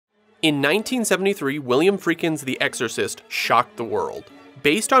In 1973, William Friedkin's The Exorcist shocked the world.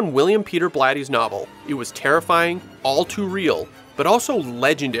 Based on William Peter Blatty's novel, it was terrifying, all too real, but also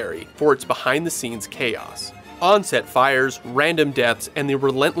legendary for its behind-the-scenes chaos. On-set fires, random deaths, and the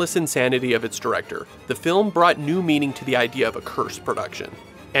relentless insanity of its director, the film brought new meaning to the idea of a cursed production.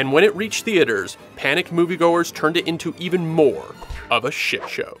 And when it reached theaters, panicked moviegoers turned it into even more of a shit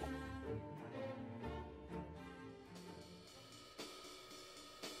show.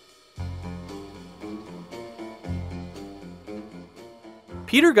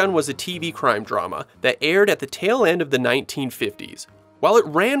 Peter Gunn was a TV crime drama that aired at the tail end of the 1950s. While it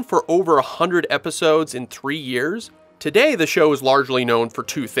ran for over 100 episodes in 3 years, today the show is largely known for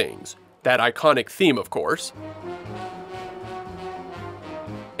two things. That iconic theme, of course,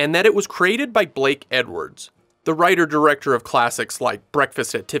 and that it was created by Blake Edwards, the writer-director of classics like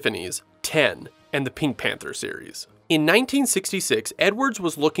Breakfast at Tiffany's, 10, and the Pink Panther series. In 1966, Edwards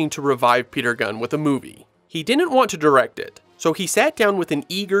was looking to revive Peter Gunn with a movie. He didn't want to direct it, so he sat down with an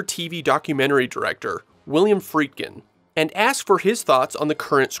eager TV documentary director, William Friedkin, and asked for his thoughts on the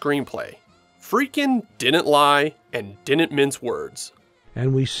current screenplay. Friedkin didn't lie and didn't mince words.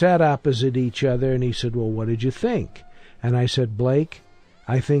 And we sat opposite each other, and he said, well, what did you think? And I said, Blake,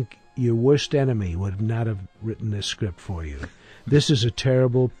 I think your worst enemy would not have written this script for you. This is a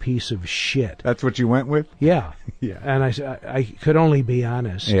terrible piece of shit. That's what you went with? Yeah. Yeah. And I could only be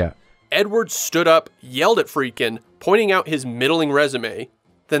honest. Yeah. Edwards stood up, yelled at Friedkin, pointing out his middling resume,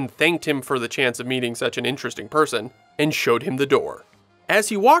 then thanked him for the chance of meeting such an interesting person, and showed him the door. As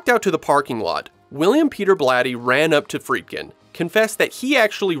he walked out to the parking lot, William Peter Blatty ran up to Friedkin, confessed that he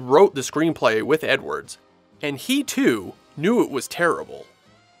actually wrote the screenplay with Edwards, and he too knew it was terrible.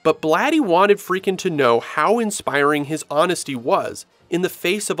 But Blatty wanted Friedkin to know how inspiring his honesty was in the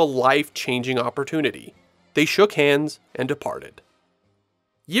face of a life-changing opportunity. They shook hands and departed.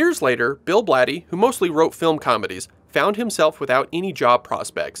 Years later, Bill Blatty, who mostly wrote film comedies, found himself without any job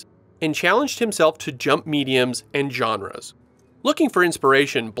prospects and challenged himself to jump mediums and genres. Looking for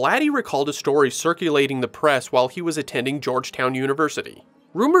inspiration, Blatty recalled a story circulating the press while he was attending Georgetown University.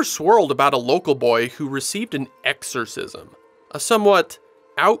 Rumors swirled about a local boy who received an exorcism, a somewhat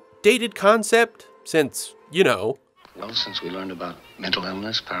outdated concept since, you know. Well, since we learned about mental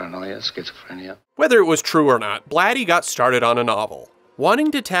illness, paranoia, schizophrenia. Whether it was true or not, Blatty got started on a novel.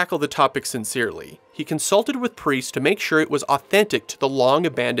 Wanting to tackle the topic sincerely, he consulted with priests to make sure it was authentic to the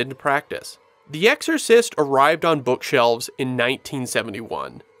long-abandoned practice. The Exorcist arrived on bookshelves in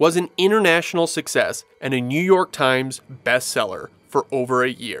 1971, was an international success, and a New York Times bestseller for over a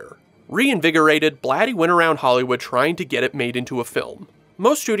year. Reinvigorated, Blatty went around Hollywood trying to get it made into a film.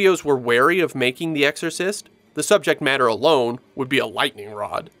 Most studios were wary of making The Exorcist. The subject matter alone would be a lightning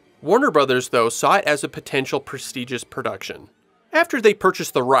rod. Warner Brothers, though, saw it as a potential prestigious production. After they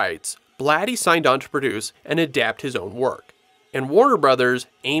purchased the rights, Blatty signed on to produce and adapt his own work. And Warner Brothers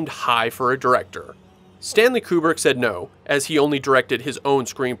aimed high for a director. Stanley Kubrick said no, as he only directed his own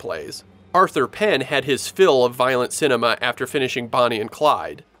screenplays. Arthur Penn had his fill of violent cinema after finishing Bonnie and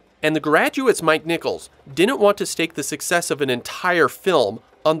Clyde. And The Graduate's Mike Nichols didn't want to stake the success of an entire film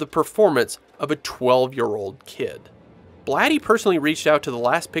on the performance of a 12-year-old kid. Blatty personally reached out to the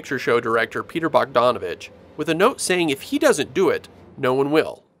Last Picture Show director Peter Bogdanovich with a note saying if he doesn't do it, no one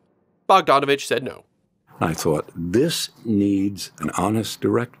will. Bogdanovich said no. I thought, this needs an honest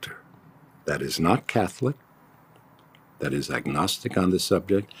director that is not Catholic, that is agnostic on the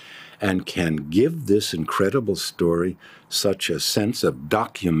subject, and can give this incredible story such a sense of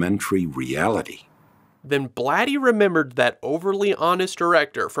documentary reality. Then Blatty remembered that overly honest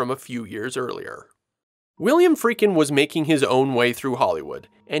director from a few years earlier. William Friedkin was making his own way through Hollywood,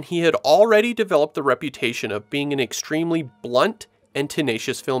 and he had already developed the reputation of being an extremely blunt and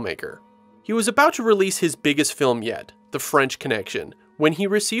tenacious filmmaker. He was about to release his biggest film yet, The French Connection, when he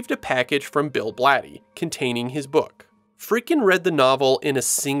received a package from Bill Blatty containing his book. Friedkin read the novel in a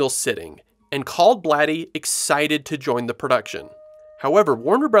single sitting and called Blatty excited to join the production. However,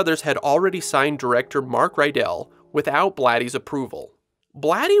 Warner Brothers had already signed director Mark Rydell without Blatty's approval.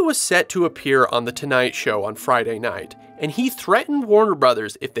 Blatty was set to appear on The Tonight Show on Friday night, and he threatened Warner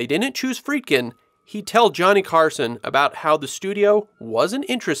Brothers if they didn't choose Friedkin, he'd tell Johnny Carson about how the studio wasn't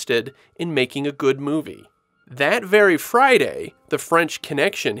interested in making a good movie. That very Friday, The French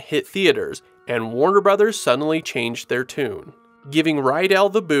Connection hit theaters, and Warner Brothers suddenly changed their tune, giving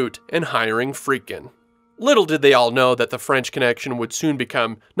Rydell the boot and hiring Friedkin. Little did they all know that The French Connection would soon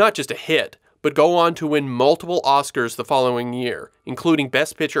become not just a hit, but go on to win multiple Oscars the following year, including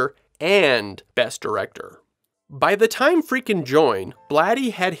Best Picture and Best Director. By the time Friedkin joined,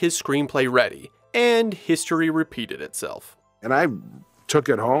 Blatty had his screenplay ready, and history repeated itself. And I took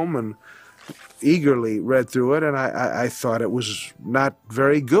it home and eagerly read through it, and I thought it was not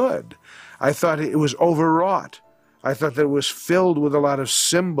very good. I thought it was overwrought. I thought that it was filled with a lot of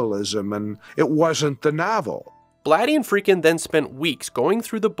symbolism, and it wasn't the novel. Blatty and Friedkin then spent weeks going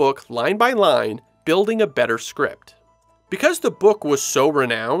through the book line by line, building a better script. Because the book was so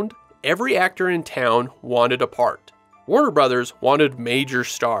renowned, every actor in town wanted a part. Warner Brothers wanted major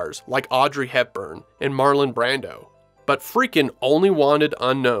stars like Audrey Hepburn and Marlon Brando, but Friedkin only wanted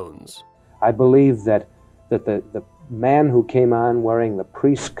unknowns. I believe that the man who came on wearing the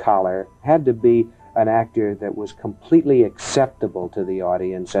priest's collar had to be an actor that was completely acceptable to the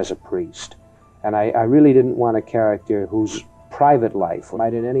audience as a priest. And I really didn't want a character whose private life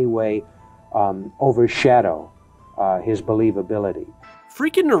might in any way overshadow his believability.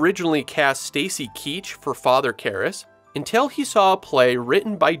 Friedkin originally cast Stacy Keach for Father Karras until he saw a play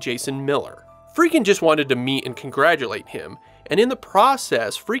written by Jason Miller. Friedkin just wanted to meet and congratulate him, and in the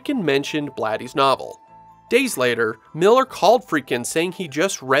process, Friedkin mentioned Blatty's novel. Days later, Miller called Friedkin saying he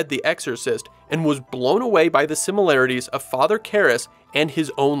just read The Exorcist and was blown away by the similarities of Father Karras and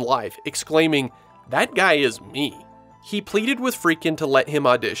his own life, exclaiming, "That guy is me." He pleaded with Friedkin to let him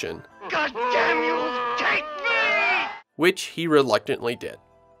audition. God damn you, take me! Which he reluctantly did.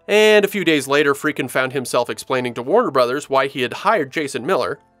 And a few days later, Friedkin found himself explaining to Warner Brothers why he had hired Jason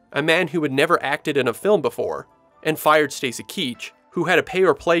Miller, a man who had never acted in a film before, and fired Stacy Keach, who had a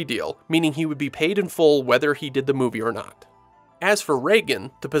pay-or-play deal, meaning he would be paid in full whether he did the movie or not. As for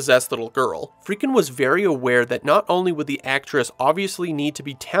Regan, the possessed little girl, Friedkin was very aware that not only would the actress obviously need to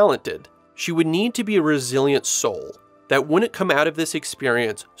be talented, she would need to be a resilient soul that wouldn't come out of this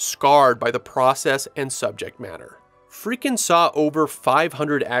experience scarred by the process and subject matter. Friedkin saw over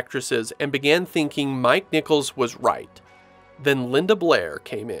 500 actresses and began thinking Mike Nichols was right. Then Linda Blair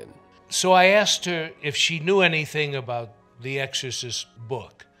came in. So I asked her if she knew anything about the Exorcist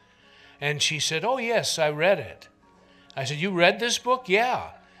book. And she said, "Oh yes, I read it." I said, "You read this book?" "Yeah."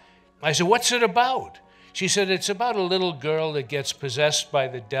 I said, "What's it about?" She said, "It's about a little girl that gets possessed by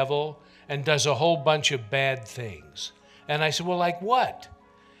the devil and does a whole bunch of bad things." And I said, "Well, like what?"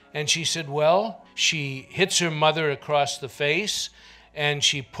 And she said, "Well, she hits her mother across the face, and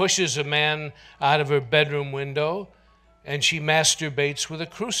she pushes a man out of her bedroom window, and she masturbates with a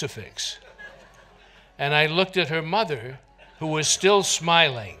crucifix." And I looked at her mother, who was still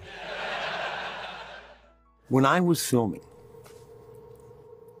smiling. When I was filming,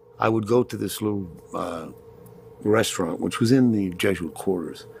 I would go to this little restaurant, which was in the Jesuit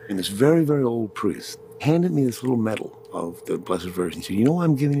quarters, and this very, very old priest handed me this little medal of the Blessed Virgin. He said, "You know why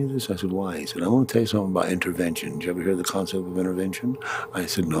I'm giving you this?" I said, "Why?" He said, "I want to tell you something about intervention. Did you ever hear the concept of intervention?" I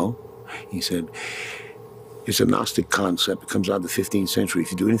said, "No." He said, "It's a Gnostic concept. It comes out of the 15th century.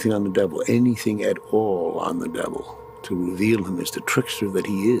 If you do anything on the devil, anything at all on the devil, to reveal him as the trickster that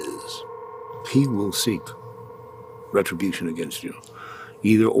he is, he will seek retribution against you.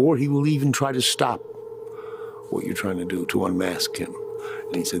 Either or he will even try to stop what you're trying to do, to unmask him."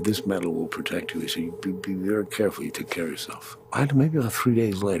 And he said, "This medal will protect you." He said, be very careful, you take care of yourself." Maybe about 3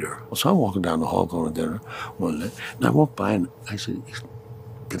 days later, so I'm walking down the hall going to dinner one night, and I walked by and I said,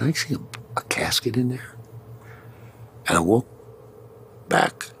 "Did I see a casket in there?" And I walk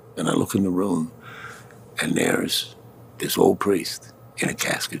back and I look in the room, and there's this old priest in a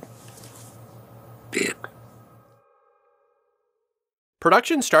casket, dead.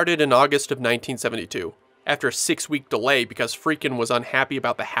 Production started in August of 1972, after a 6-week delay because Friedkin was unhappy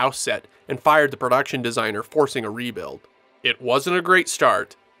about the house set and fired the production designer, forcing a rebuild. It wasn't a great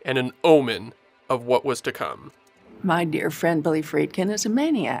start, and an omen of what was to come. My dear friend Billy Friedkin is a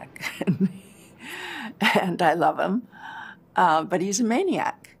maniac, and I love him, but he's a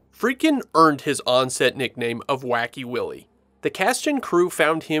maniac. Friedkin earned his on-set nickname of Wacky Willie. The cast and crew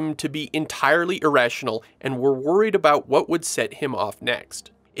found him to be entirely irrational and were worried about what would set him off next.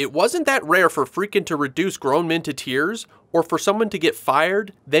 It wasn't that rare for Friedkin to reduce grown men to tears, or for someone to get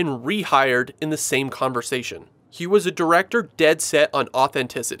fired, then rehired in the same conversation. He was a director dead set on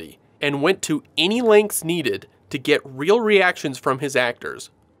authenticity, and went to any lengths needed to get real reactions from his actors.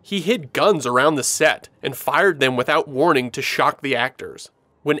 He hid guns around the set and fired them without warning to shock the actors.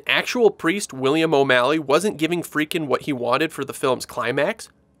 When actual priest William O'Malley wasn't giving Friedkin what he wanted for the film's climax,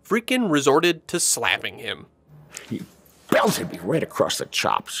 Friedkin resorted to slapping him. He belted me right across the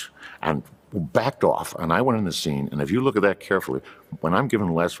chops and backed off, and I went in the scene, and if you look at that carefully, when I'm giving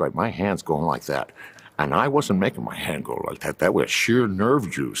the last right, my hand's going like that. And I wasn't making my hand go like that. That was sheer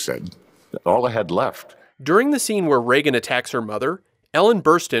nerve juice, that all I had left. During the scene where Regan attacks her mother, Ellen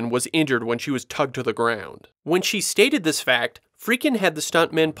Burstyn was injured when she was tugged to the ground. When she stated this fact, Friedkin had the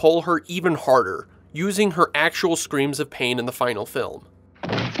stuntmen pull her even harder, using her actual screams of pain in the final film.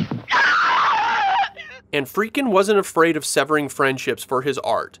 And Friedkin wasn't afraid of severing friendships for his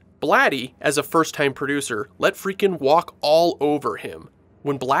art. Blatty, as a first-time producer, let Friedkin walk all over him.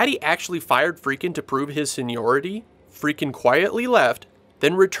 When Blatty actually fired Friedkin to prove his seniority, Friedkin quietly left,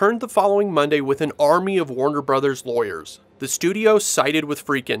 then returned the following Monday with an army of Warner Brothers lawyers. The studio sided with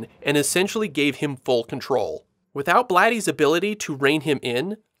Friedkin and essentially gave him full control. Without Blatty's ability to rein him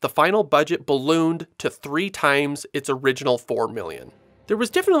in, the final budget ballooned to 3 times its original $4 million. There was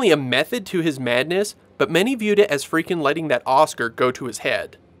definitely a method to his madness, but many viewed it as Friedkin letting that Oscar go to his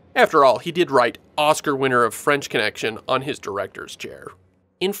head. After all, he did write Oscar winner of French Connection on his director's chair.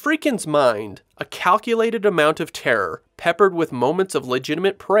 In Friedkin's mind, a calculated amount of terror, peppered with moments of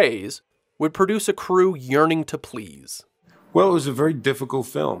legitimate praise, would produce a crew yearning to please. Well, it was a very difficult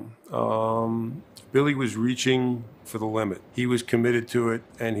film. Billy was reaching for the limit. He was committed to it,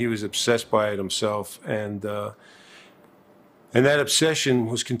 and he was obsessed by it himself, and that obsession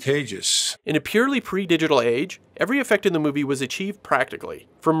was contagious. In a purely pre-digital age, every effect in the movie was achieved practically,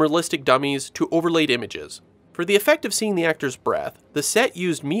 from realistic dummies to overlaid images. For the effect of seeing the actor's breath, the set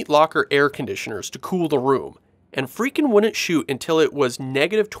used meat locker air conditioners to cool the room, and Friedkin wouldn't shoot until it was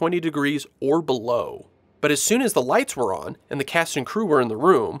negative 20 degrees or below. But as soon as the lights were on and the cast and crew were in the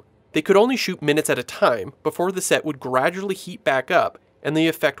room, they could only shoot minutes at a time before the set would gradually heat back up and the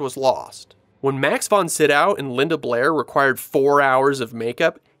effect was lost. When Max von Sydow and Linda Blair required 4 hours of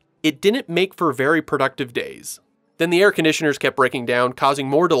makeup, it didn't make for very productive days. Then the air conditioners kept breaking down, causing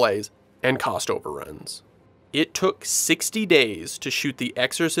more delays and cost overruns. It took 60 days to shoot the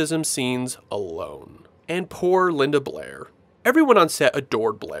exorcism scenes alone. And poor Linda Blair. Everyone on set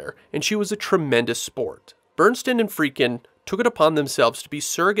adored Blair, and she was a tremendous sport. Bernstein and Friedkin took it upon themselves to be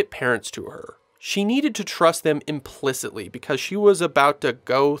surrogate parents to her. She needed to trust them implicitly because she was about to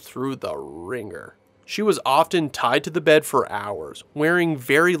go through the ringer. She was often tied to the bed for hours, wearing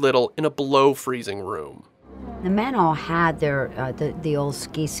very little in a below-freezing room. The men all had their the old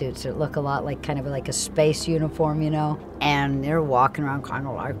ski suits that look a lot like kind of like a space uniform, you know, and they're walking around kind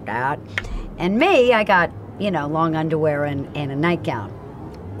of like that. And me, I got, you know, long underwear and a nightgown.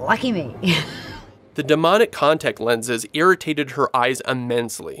 Lucky me. The demonic contact lenses irritated her eyes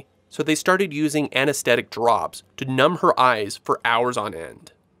immensely, so they started using anesthetic drops to numb her eyes for hours on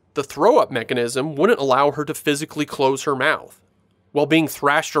end. The throw-up mechanism wouldn't allow her to physically close her mouth. While being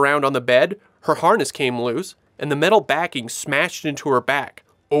thrashed around on the bed, her harness came loose, and the metal backing smashed into her back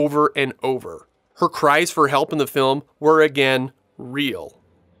over and over. Her cries for help in the film were again real.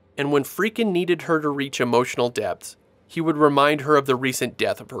 And when Friedkin needed her to reach emotional depths, he would remind her of the recent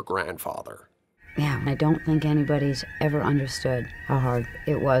death of her grandfather. Yeah, I don't think anybody's ever understood how hard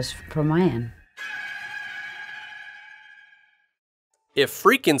it was from my end. If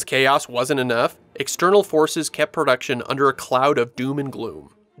Friedkin's chaos wasn't enough, external forces kept production under a cloud of doom and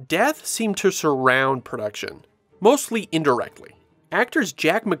gloom. Death seemed to surround production, mostly indirectly. Actors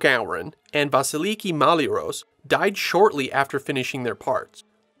Jack McGowan and Vasiliki Maliros died shortly after finishing their parts,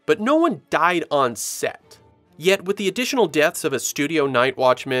 but no one died on set. Yet with the additional deaths of a studio night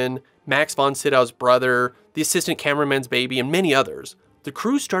watchman, Max von Sydow's brother, the assistant cameraman's baby, and many others, the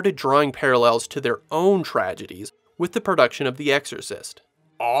crew started drawing parallels to their own tragedies with the production of The Exorcist.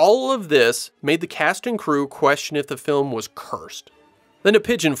 All of this made the cast and crew question if the film was cursed. Then a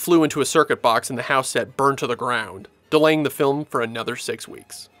pigeon flew into a circuit box and the house set burned to the ground, delaying the film for another 6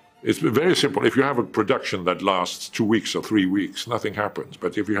 weeks. It's very simple. If you have a production that lasts 2 weeks or 3 weeks, nothing happens.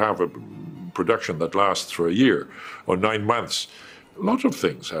 But if you have a production that lasts for a year or 9 months, a lot of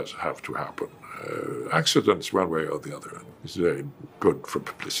things have to happen. Accidents one way or the other. It's very good for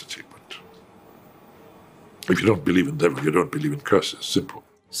publicity. But if you don't believe in devil, you don't believe in curses. Simple.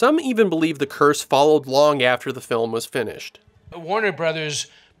 Some even believe the curse followed long after the film was finished. Warner Brothers,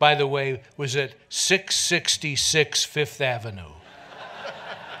 by the way, was at 666 Fifth Avenue,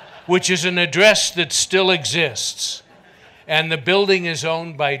 which is an address that still exists, and the building is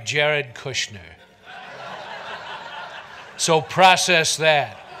owned by Jared Kushner. So process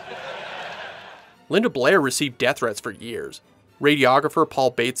that. Linda Blair received death threats for years. Radiographer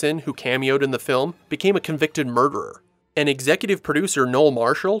Paul Bateson, who cameoed in the film, became a convicted murderer. And executive producer Noel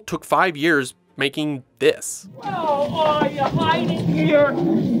Marshall took 5 years making this. Oh, are you hiding here?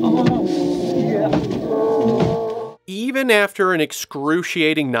 Oh, yeah. Even after an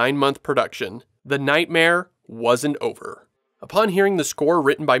excruciating 9-month production, the nightmare wasn't over. Upon hearing the score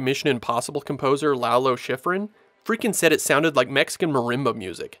written by Mission Impossible composer Lalo Schifrin, Friedkin said it sounded like Mexican marimba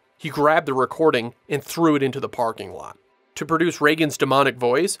music. He grabbed the recording and threw it into the parking lot. To produce Reagan's demonic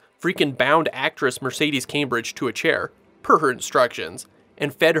voice, Friedkin bound actress Mercedes Cambridge to a chair, per her instructions,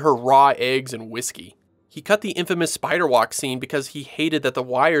 and fed her raw eggs and whiskey. He cut the infamous spider walk scene because he hated that the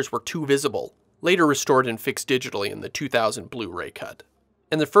wires were too visible, later restored and fixed digitally in the 2000 Blu-ray cut.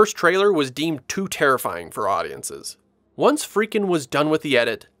 And the first trailer was deemed too terrifying for audiences. Once Friedkin was done with the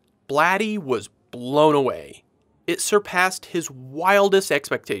edit, Blatty was blown away. It surpassed his wildest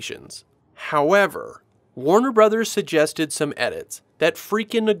expectations. However, Warner Brothers suggested some edits that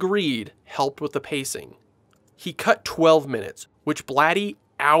Friedkin agreed helped with the pacing. He cut 12 minutes, which Blatty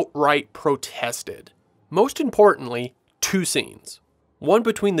outright protested. Most importantly, 2 scenes. One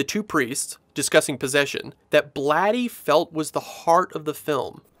between the 2 priests, discussing possession, that Blatty felt was the heart of the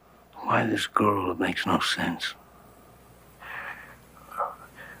film. Why this girl? It makes no sense.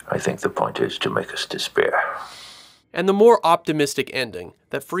 I think the point is to make us despair. And the more optimistic ending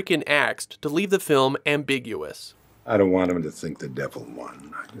that Friedkin asked to leave the film ambiguous. I don't want him to think the devil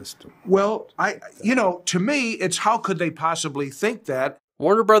won. Well, to me, it's how could they possibly think that?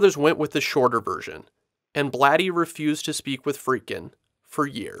 Warner Brothers went with the shorter version, and Blatty refused to speak with Friedkin for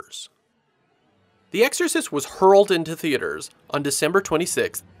years. The Exorcist was hurled into theaters on December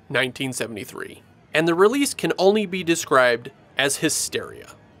 26, 1973, and the release can only be described as hysteria.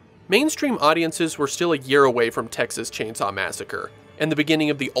 Mainstream audiences were still a year away from Texas Chainsaw Massacre and the beginning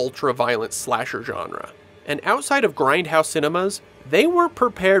of the ultra-violent slasher genre. And outside of grindhouse cinemas, they weren't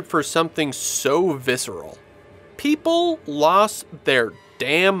prepared for something so visceral. People lost their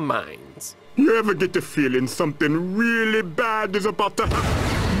damn minds. You ever get the feeling something really bad is about to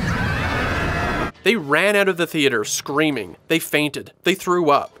happen? They ran out of the theater screaming, they fainted, they threw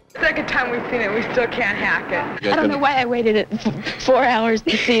up. Second time we've seen it, we still can't hack it. I don't know why I waited 4 hours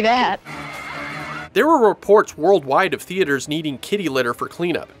to see that. There were reports worldwide of theaters needing kitty litter for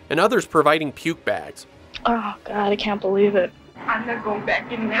cleanup, and others providing puke bags. Oh, God, I can't believe it. I'm not going back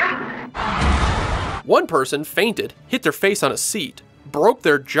in there. One person fainted, hit their face on a seat, broke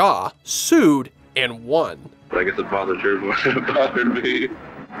their jaw, sued, and won. I guess it bothered her more than it bothered me.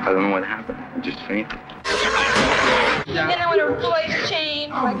 I don't know what happened. I just fainted. Then I want her voice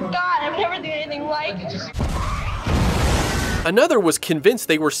change. Oh my God, I've never done anything like it. Another was convinced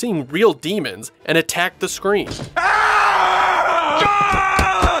they were seeing real demons and attacked the screen.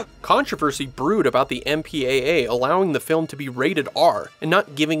 Controversy brewed about the MPAA allowing the film to be rated R and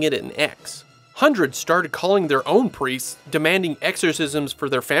not giving it an X. Hundreds started calling their own priests, demanding exorcisms for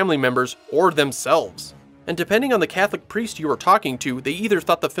their family members or themselves. And depending on the Catholic priest you were talking to, they either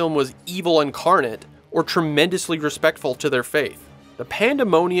thought the film was evil incarnate or tremendously respectful to their faith. The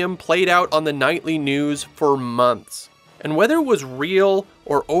pandemonium played out on the nightly news for months. And whether it was real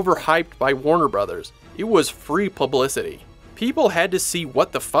or overhyped by Warner Brothers, it was free publicity. People had to see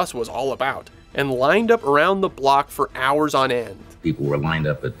what the fuss was all about and lined up around the block for hours on end. People were lined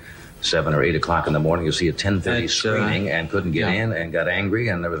up at 7 or 8 o'clock in the morning to see a 10:30 screening and couldn't get in and got angry,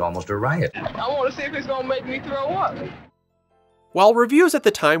 and there was almost a riot. I want to see if it's going to make me throw up. While reviews at the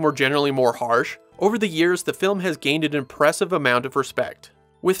time were generally more harsh, over the years the film has gained an impressive amount of respect,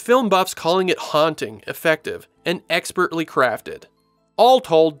 with film buffs calling it haunting, effective, and expertly crafted. All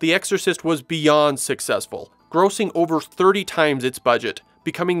told, The Exorcist was beyond successful, grossing over 30 times its budget,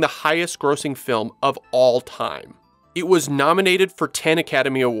 becoming the highest grossing film of all time. It was nominated for 10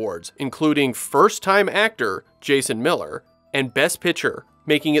 Academy Awards, including First Time Actor Jason Miller and Best Picture,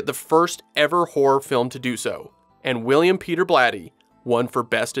 making it the first ever horror film to do so, and William Peter Blatty won for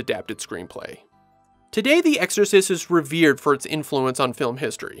Best Adapted Screenplay. Today, The Exorcist is revered for its influence on film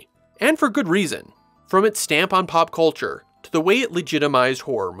history, and for good reason, from its stamp on pop culture to the way it legitimized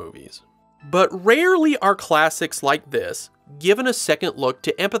horror movies. But rarely are classics like this given a second look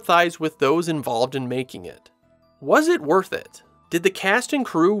to empathize with those involved in making it. Was it worth it? Did the cast and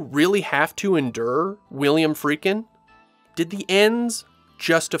crew really have to endure William Friedkin? Did the ends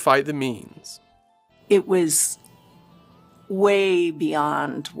justify the means? It was way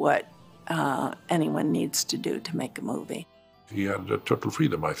beyond what anyone needs to do to make a movie. He had total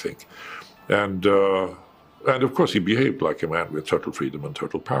freedom, I think. And of course he behaved like a man with total freedom and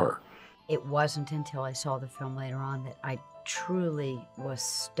total power. It wasn't until I saw the film later on that I truly was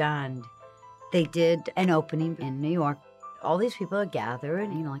stunned. They did an opening in New York. All these people are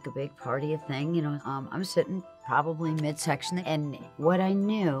gathered, like a big party thing, I'm sitting probably midsection. And what I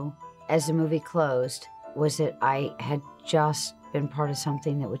knew as the movie closed was that I had just been part of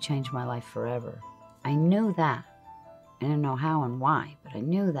something that would change my life forever. I knew that. I didn't know how and why, but I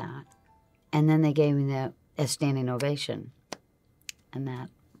knew that. And then they gave me a standing ovation. And that,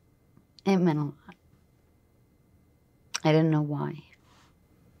 it meant a lot. I didn't know why.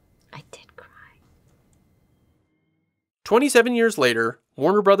 I did. 27 years later,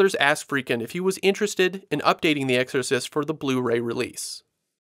 Warner Brothers asked Friedkin if he was interested in updating The Exorcist for the Blu-ray release.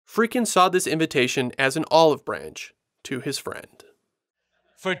 Friedkin saw this invitation as an olive branch to his friend.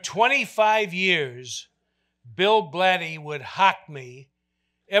 For 25 years, Bill Blatty would hock me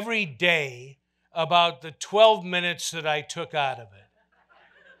every day about the 12 minutes that I took out of it.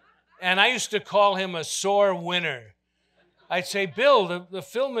 And I used to call him a sore winner. I'd say, Bill, the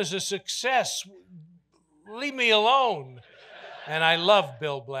film is a success. Leave me alone. And I love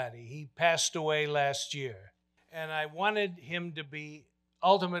Bill Blatty. He passed away last year. And I wanted him to be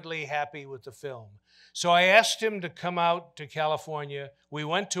ultimately happy with the film. So I asked him to come out to California. We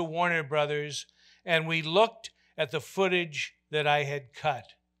went to Warner Brothers, and we looked at the footage that I had cut.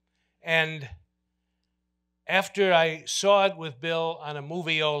 And after I saw it with Bill on a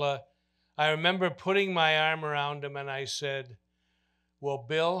moviola, I remember putting my arm around him and I said, well,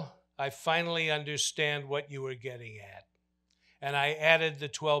 Bill, I finally understand what you were getting at. And I added the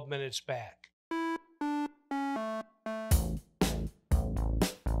 12 minutes back.